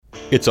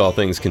It's All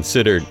Things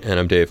Considered, and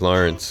I'm Dave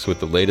Lawrence with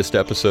the latest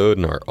episode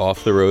in our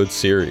Off the Road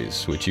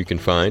series, which you can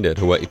find at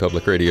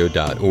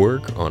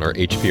hawaiipublicradio.org, on our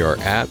HPR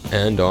app,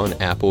 and on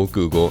Apple,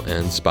 Google,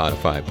 and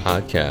Spotify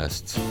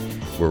podcasts.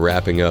 We're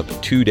wrapping up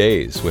 2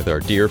 days with our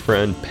dear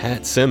friend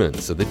Pat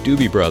Simmons of the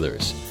Doobie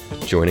Brothers,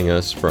 joining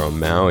us from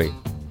Maui.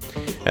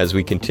 As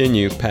we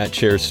continue, Pat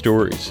shares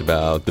stories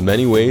about the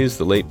many ways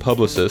the late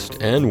publicist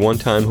and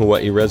one-time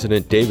Hawaii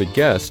resident David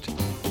Guest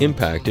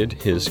impacted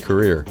his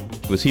career.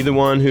 Was he the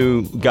one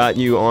who got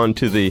you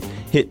onto the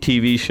hit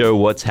TV show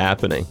What's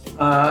Happening?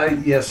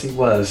 Yes, he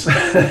was.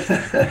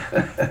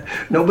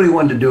 Nobody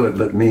wanted to do it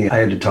but me. I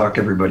had to talk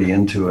everybody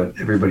into it.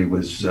 Everybody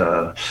was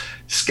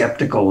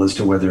skeptical as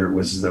to whether it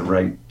was the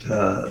right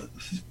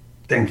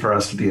thing for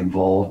us to be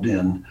involved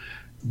in.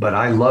 But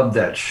I loved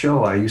that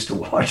show. I used to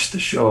watch the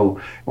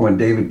show. When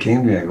David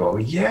came to me, I go,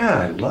 yeah,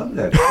 I love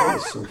that show.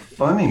 It's so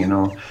funny, you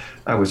know.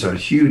 I was a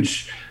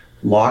huge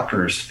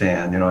Lockers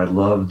fan. You know, I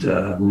loved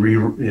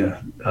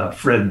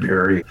Fred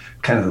Berry,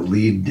 kind of the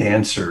lead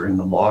dancer in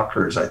the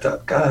Lockers. I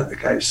thought, God, the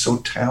guy is so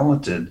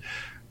talented.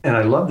 And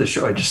I loved the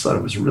show. I just thought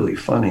it was really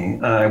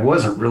funny. I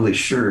wasn't really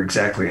sure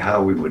exactly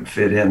how we would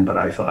fit in, but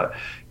I thought,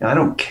 I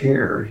don't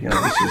care. You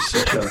know, this is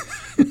such a,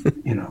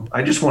 you know,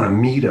 I just want to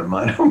meet him.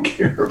 I don't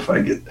care if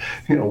I get,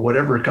 you know,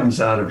 whatever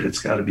comes out of it, it's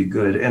got to be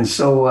good. And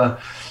so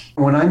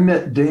when I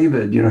met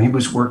David, you know, he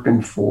was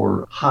working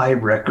for High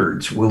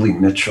Records, Willie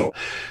Mitchell.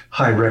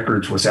 High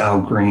Records was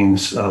Al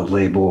Green's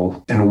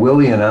label, and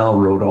Willie and Al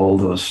wrote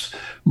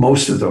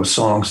most of those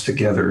songs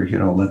together, you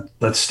know,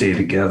 Let's Stay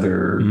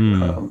Together,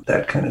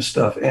 that kind of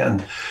stuff.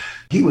 And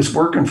he was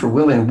working for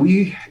Willie, and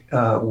we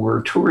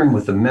were touring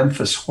with the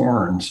Memphis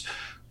Horns.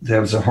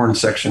 There was a horn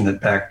section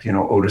that backed, you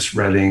know, Otis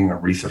Redding,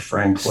 Aretha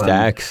Franklin.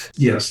 Stax.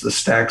 Yes, the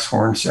Stax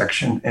horn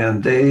section.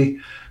 And they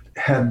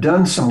had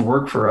done some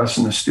work for us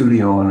in the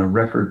studio on a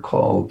record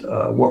called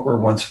What Were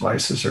Once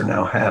Vices Are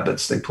Now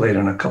Habits. They played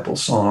on a couple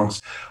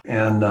songs.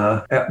 And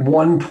at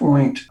one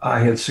point, I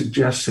had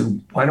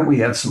suggested, why don't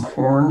we add some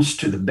horns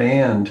to the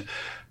band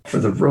for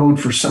the road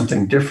for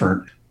something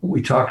different?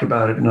 We talked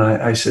about it, and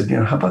I said, you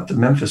know, how about the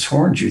Memphis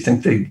Horns? You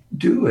think they'd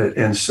do it?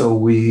 And so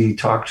we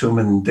talked to them,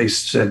 and they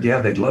said,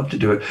 yeah, they'd love to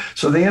do it.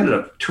 So they ended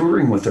up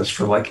touring with us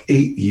for like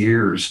 8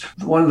 years.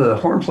 One of the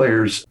horn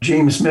players,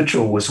 James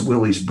Mitchell, was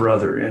Willie's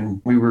brother,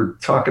 and we were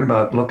talking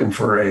about looking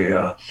for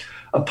a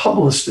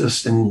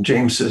publicist, and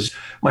James says,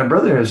 my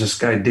brother has this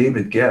guy,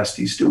 David Guest.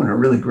 He's doing a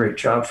really great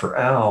job for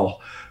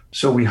Al.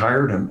 So we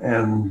hired him,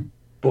 and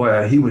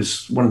boy, he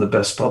was one of the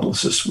best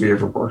publicists we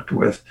ever worked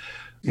with.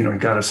 You know, he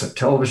got us a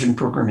television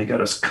program. He got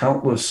us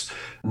countless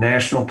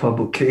national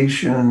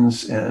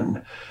publications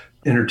and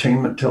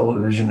entertainment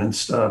television and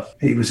stuff.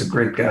 He was a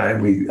great guy.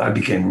 I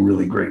became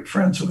really great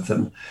friends with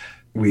him.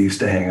 We used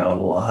to hang out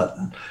a lot.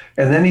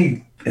 And then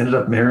he ended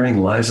up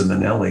marrying Liza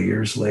Minnelli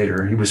years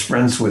later. He was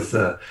friends with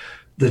the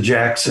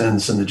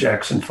Jacksons and the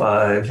Jackson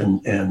Five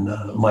and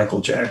Michael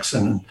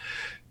Jackson.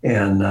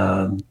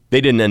 And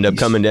they didn't end up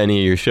coming to any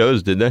of your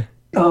shows, did they?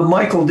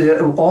 Michael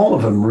did. All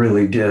of them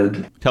really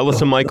did. Tell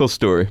us a Michael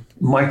story.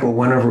 Michael,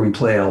 whenever we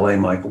play LA,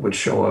 Michael would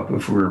show up.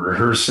 If we were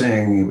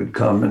rehearsing, he would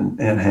come and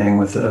hang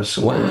with us.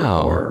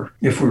 Wow. Or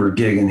if we were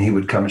gigging, he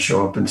would come and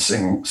show up and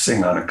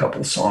sing on a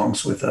couple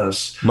songs with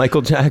us.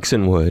 Michael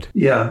Jackson would.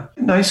 Yeah.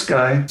 Nice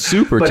guy.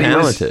 Super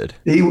talented.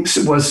 He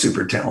was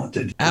super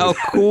talented. How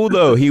cool,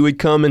 though. He would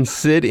come and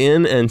sit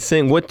in and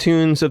sing. What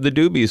tunes of the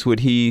Doobies would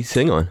he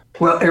sing on?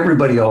 Well,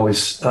 everybody always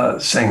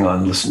sang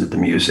on Listen to the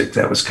Music.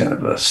 That was kind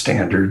of a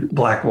standard.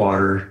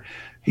 Blackwater.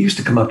 He used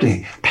to come up to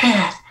me,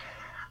 Pat,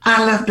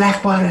 I love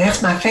Blackwater.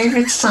 That's my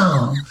favorite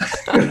song.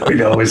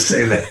 We'd always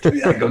say that to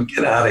me. I go,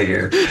 get out of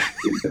here.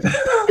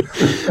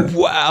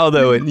 Wow,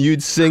 though. And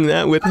you'd sing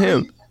that with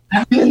him.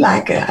 I really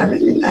like it.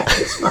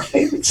 It's my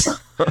favorite song.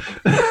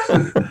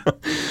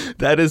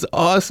 That is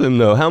awesome,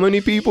 though. How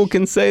many people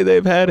can say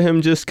they've had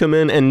him just come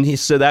in? And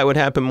so that would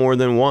happen more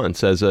than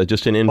once as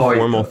just an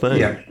informal thing.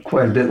 Yeah,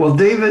 quite a bit. Well,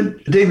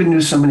 David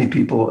knew so many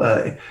people.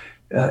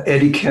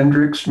 Eddie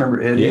Kendricks,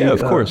 remember Eddie? Yeah,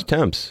 of course,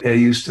 Temps. Eddie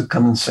used to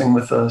come and sing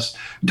with us.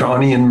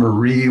 Donnie and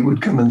Marie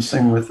would come and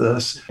sing with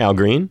us. Al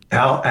Green?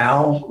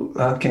 Al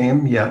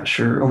came, yeah,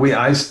 sure.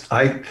 I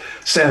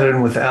sat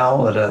in with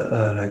Al at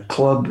a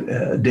club.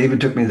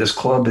 David took me to this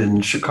club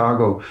in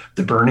Chicago,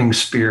 the Burning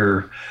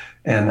Spear,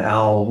 and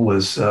Al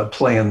was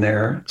playing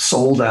there,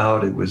 sold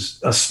out. It was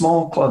a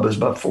small club. It was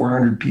about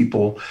 400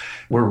 people.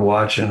 We're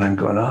watching. I'm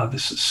going, oh,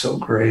 this is so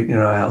great. You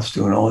know, Al's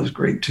doing all these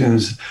great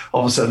tunes.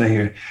 All of a sudden I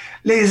hear,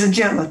 ladies and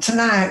gentlemen,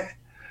 tonight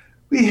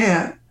we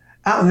have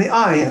out in the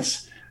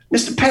audience,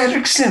 Mr.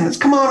 Patrick Simmons.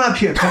 Come on up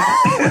here.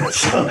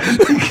 So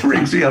he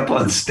brings me up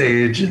on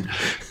stage and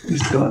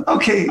he's going,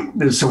 okay.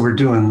 So we're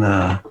doing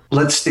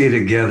Let's Stay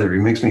Together. He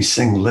makes me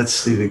sing Let's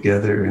Stay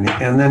Together. And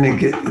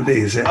then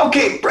they say,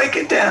 okay, break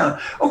it down.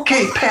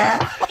 Okay,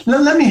 Pat, now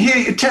let me hear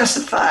you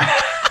testify.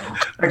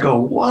 I go,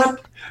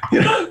 what?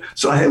 You know,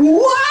 so I had,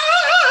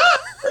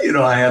 what? You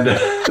know, I had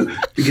to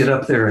get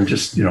up there and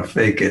just, you know,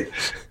 fake it.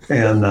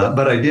 And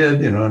but I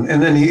did, you know,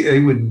 and then he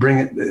would bring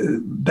it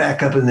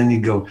back up, and then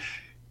he'd go,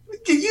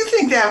 Did you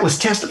think that was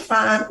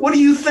testifying? What do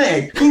you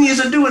think? He needs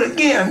to do it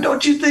again.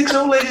 Don't you think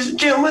so, ladies and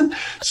gentlemen?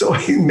 So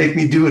he'd make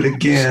me do it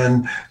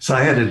again. So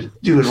I had to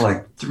do it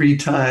like 3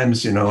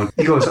 times, you know.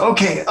 He goes,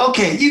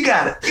 okay, you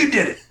got it. You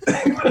did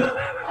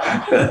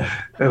it.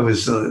 It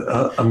was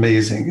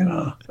amazing, you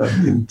know. I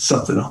mean,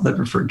 something I'll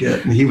never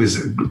forget. And he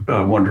was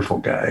a wonderful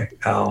guy,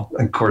 Al.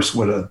 And of course,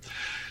 what a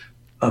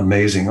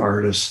amazing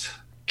artist,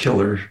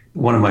 killer,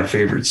 one of my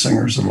favorite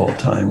singers of all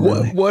time.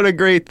 Really. What a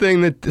great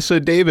thing so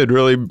David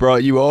really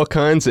brought you all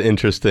kinds of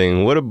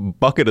interesting, what a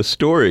bucket of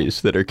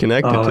stories that are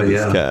connected to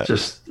this cat.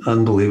 Just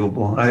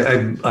unbelievable.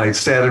 I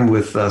sat in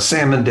with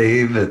Sam and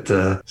Dave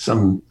at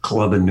some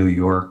club in New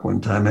York one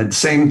time. Had the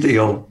same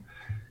deal.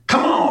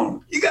 Come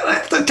on, you gotta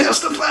have to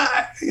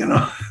testify, you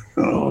know.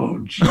 Oh,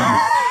 geez.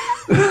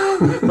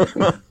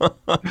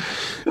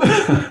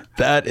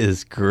 That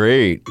is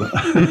great.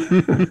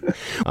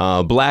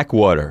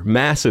 Blackwater,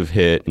 massive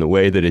hit in the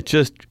way that it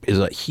just is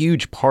a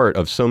huge part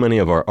of so many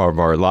of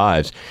our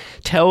lives.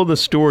 Tell the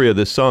story of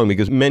this song,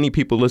 because many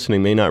people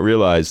listening may not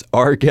realize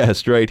our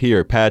guest right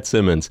here, Pat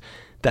Simmons,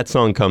 that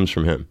song comes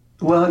from him.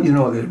 Well, you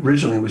know,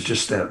 originally it was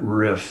just that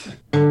riff.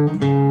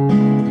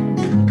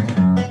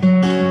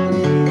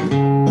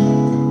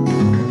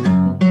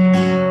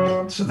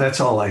 So that's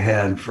all I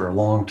had for a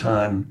long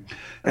time.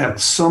 At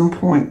some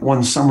point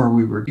one summer,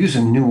 we were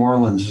using New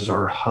Orleans as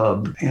our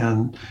hub,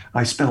 and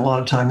I spent a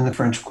lot of time in the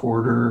French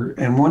Quarter.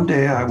 And one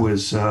day I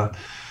was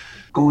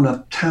going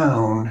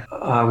uptown.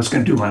 I was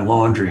going to do my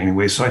laundry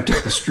anyway, so I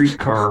took the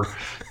streetcar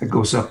that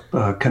goes up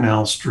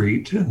Canal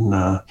Street,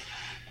 and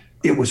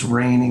it was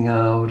raining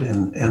out,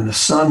 and the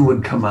sun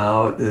would come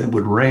out. It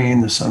would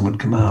rain, the sun would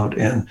come out,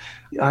 and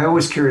I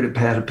always carried a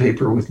pad of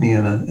paper with me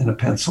and a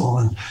pencil,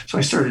 and so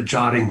I started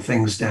jotting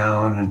things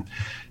down, and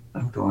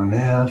I'm going,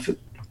 if it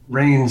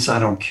rains, I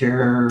don't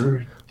care.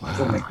 It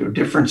don't make no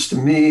difference to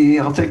me.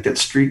 I'll take that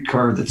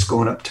streetcar that's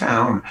going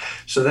uptown.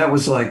 So that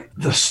was like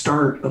the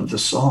start of the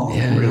song,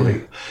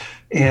 really.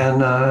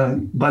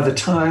 And by the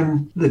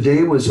time the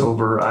day was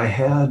over, I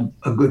had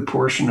a good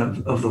portion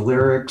of the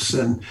lyrics.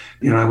 And,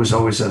 you know, I was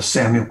always a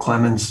Samuel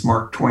Clemens,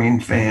 Mark Twain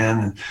fan.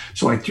 And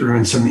so I threw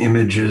in some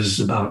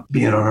images about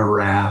being on a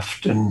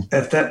raft. And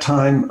at that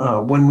time,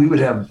 when we would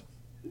have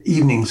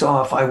evenings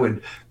off, I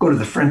would go to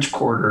the French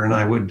Quarter and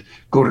I would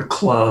go to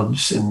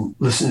clubs and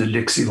listen to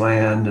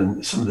Dixieland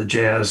and some of the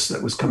jazz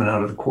that was coming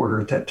out of the quarter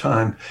at that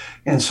time.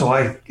 And so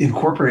I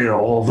incorporated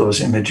all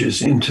those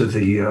images into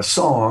the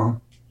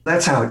song.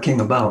 That's how it came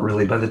about,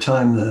 really. By the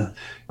time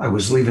I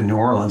was leaving New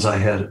Orleans, I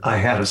had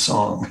a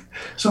song.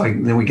 So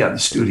then we got in the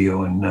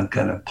studio and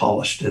kind of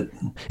polished it.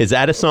 Is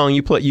that a song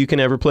you can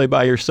ever play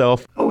by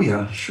yourself? Oh,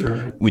 yeah,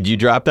 sure. Would you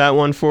drop that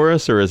one for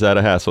us, or is that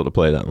a hassle to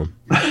play that one?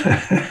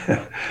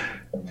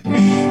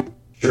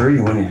 Sure,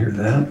 you want to hear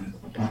that?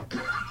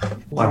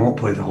 Well, I won't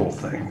play the whole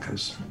thing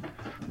because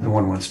no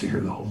one wants to hear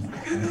the whole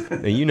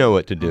thing. You know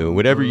what to do.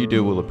 Whatever you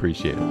do, we'll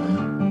appreciate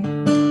it.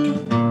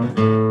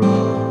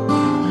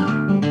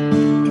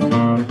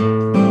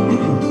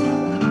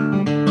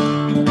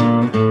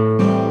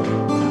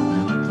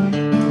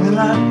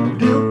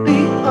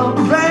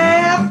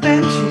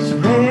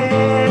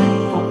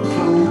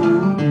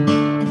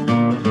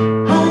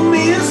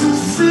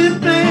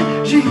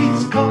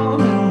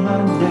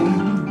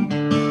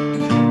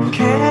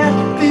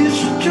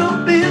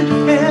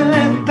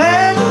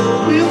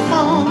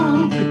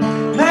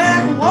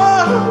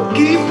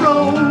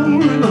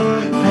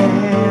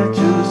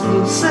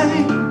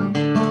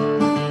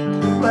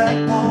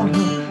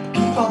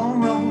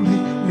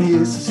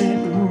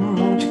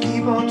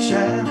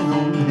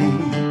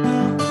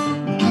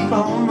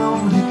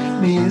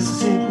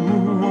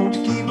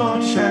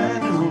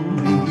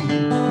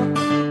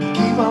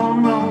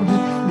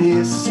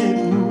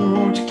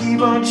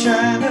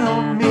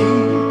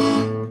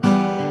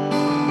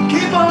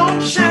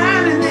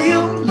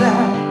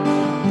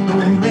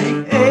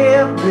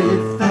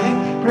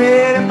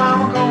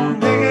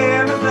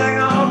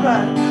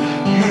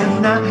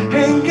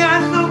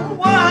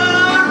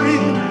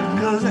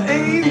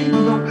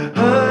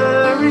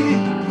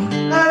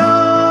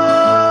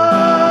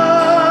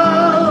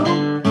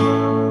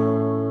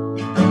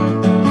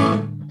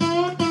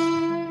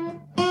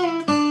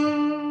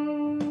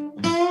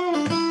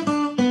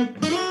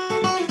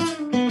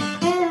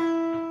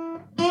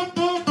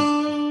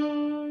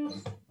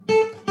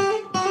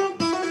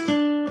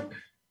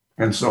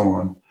 And so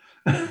on.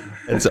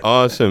 It's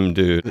awesome,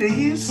 dude.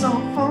 He's so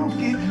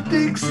funky,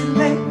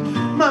 Dixieland.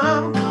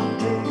 Mama, come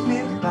take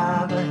me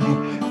by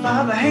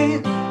the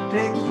hand,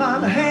 take me by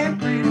the hand,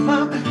 pretty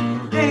mama,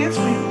 dance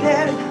with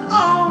daddy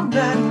all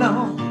night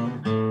long.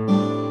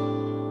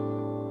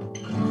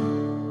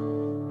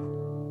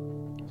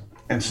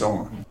 And so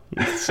on.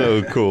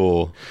 So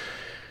cool.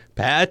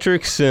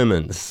 Patrick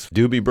Simmons,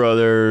 Doobie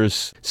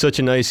Brothers, such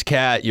a nice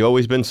cat. You've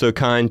always been so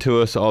kind to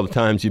us all the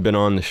times you've been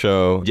on the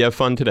show. Did you have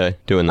fun today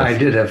doing this? I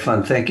did have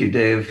fun. Thank you,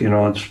 Dave. You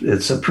know,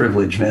 it's a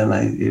privilege, man.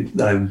 I've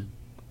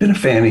been a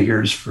fan of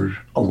yours for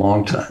a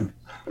long time.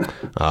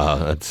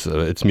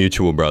 It's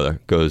mutual, brother.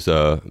 Goes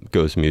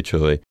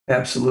mutually.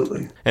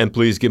 Absolutely. And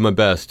please give my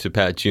best to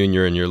Pat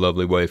Jr. and your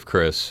lovely wife,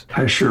 Chris.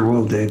 I sure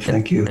will, Dave.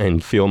 Thank you.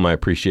 And feel my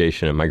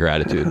appreciation and my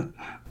gratitude.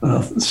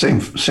 Well, same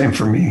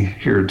for me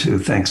here too.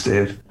 Thanks,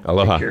 Dave.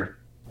 Aloha. Take care.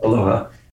 Aloha.